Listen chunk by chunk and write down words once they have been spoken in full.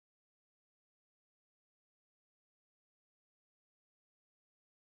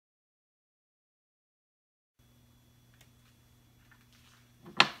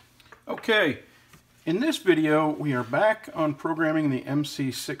Okay, in this video we are back on programming the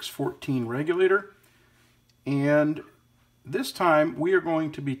MC-614 regulator, and this time we are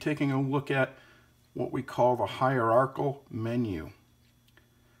going to be taking a look at what we call the hierarchical menu.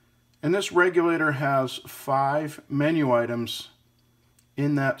 And this regulator has 5 menu items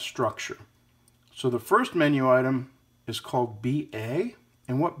in that structure. So the first menu item is called BA,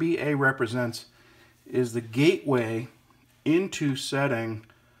 and what BA represents is the gateway into setting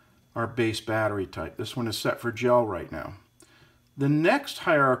our base battery type. This one is set for gel right now. The next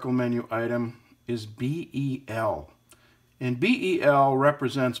hierarchical menu item is BEL. And BEL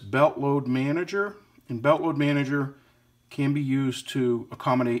represents belt load manager. And belt load manager can be used to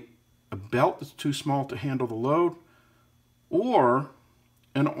accommodate a belt that's too small to handle the load, or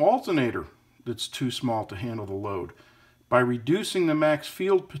an alternator that's too small to handle the load. By reducing the max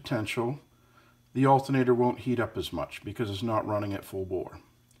field potential, the alternator won't heat up as much because it's not running at full bore.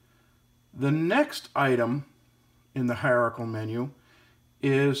 The next item in the hierarchical menu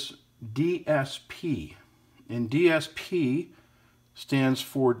is DSP. And DSP stands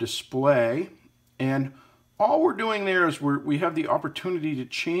for display. And all we're doing there is we have the opportunity to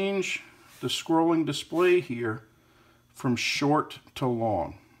change the scrolling display here from short to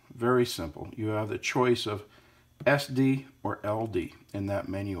long. Very simple. You have the choice of SD or LD in that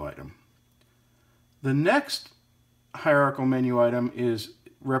menu item. The next hierarchical menu item is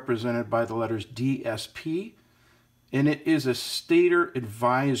represented by the letters DSP, and it is a Stator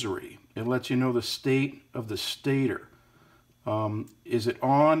Advisory. It lets you know the state of the stator. Is it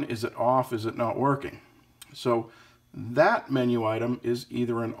on? Is it off? Is it not working? So that menu item is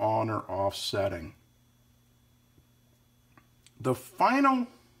either an on or off setting. The final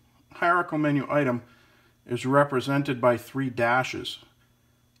hierarchical menu item is represented by 3 dashes.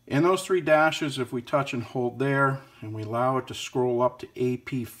 And those 3 dashes, if we touch and hold there, and we allow it to scroll up to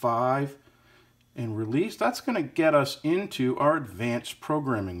AP5 and release, that's going to get us into our advanced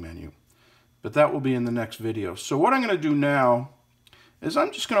programming menu. But that will be in the next video. So what I'm going to do now is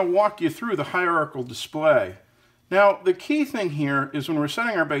I'm just going to walk you through the hierarchical display. Now, the key thing here is when we're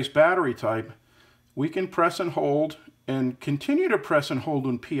setting our base battery type, we can press and hold and continue to press and hold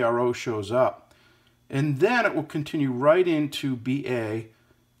when PRO shows up. And then it will continue right into BA,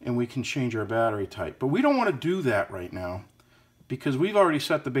 and we can change our battery type. But we don't want to do that right now because we've already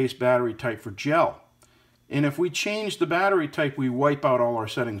set the base battery type for gel. And if we change the battery type, we wipe out all our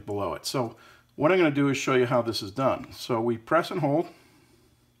settings below it. So what I'm going to do is show you how this is done. So we press and hold.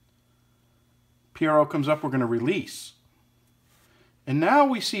 PRO comes up, we're going to release. And now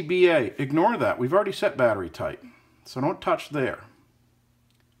we see BA. Ignore that. We've already set battery type. So don't touch there.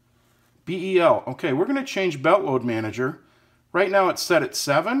 BEL. Okay, we're going to change belt load manager. Right now it's set at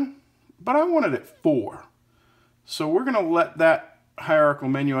 7, but I want it at 4. So we're going to let that hierarchical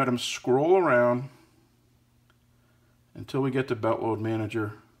menu item scroll around until we get to belt load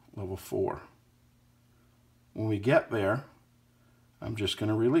manager level 4. When we get there, I'm just going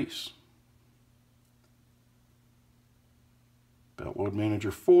to release. Belt load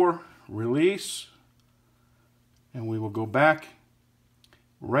manager 4, release, and we will go back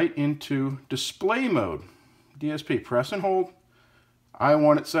right into display mode. DSP, press and hold. I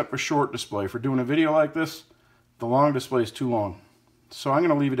want it set for short display. For doing a video like this, the long display is too long. So I'm going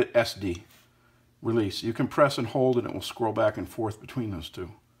to leave it at SD. Release. You can press and hold and it will scroll back and forth between those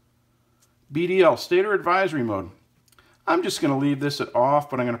two. BDL, Stator Advisory mode. I'm just going to leave this at off,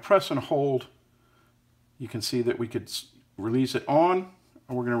 but I'm going to press and hold. You can see that we could release it on,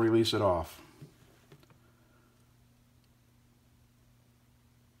 or we're going to release it off.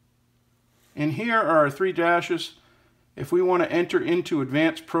 And here are our 3 dashes. If we want to enter into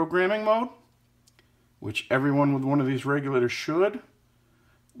advanced programming mode, which everyone with one of these regulators should,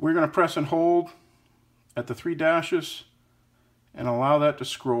 we're going to press and hold at the 3 dashes and allow that to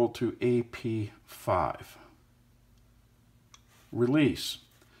scroll to AP5. Release.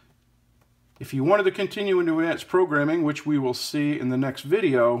 If you wanted to continue into advanced programming, which we will see in the next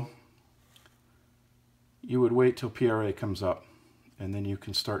video, you would wait till PRA comes up, and then you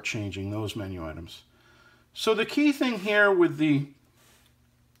can start changing those menu items. So the key thing here with the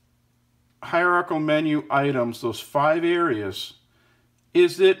hierarchical menu items, those 5 areas,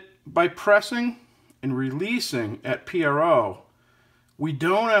 is that by pressing and releasing at PRO, we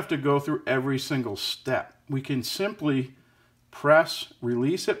don't have to go through every single step. We can simply press,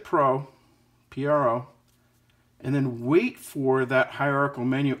 release at PRO, and then wait for that hierarchical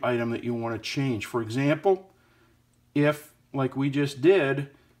menu item that you want to change. For example, if, like we just did,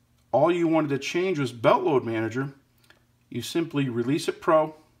 all you wanted to change was belt load manager, you simply release it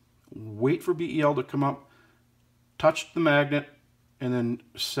PRO, wait for BEL to come up, touch the magnet, and then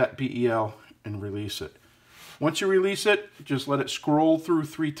set BEL and release it. Once you release it, just let it scroll through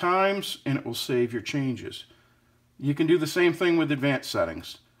 3 times and it will save your changes. You can do the same thing with advanced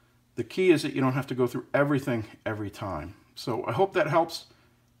settings. The key is that you don't have to go through everything every time. So I hope that helps.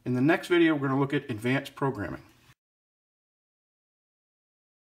 In the next video, we're going to look at advanced programming.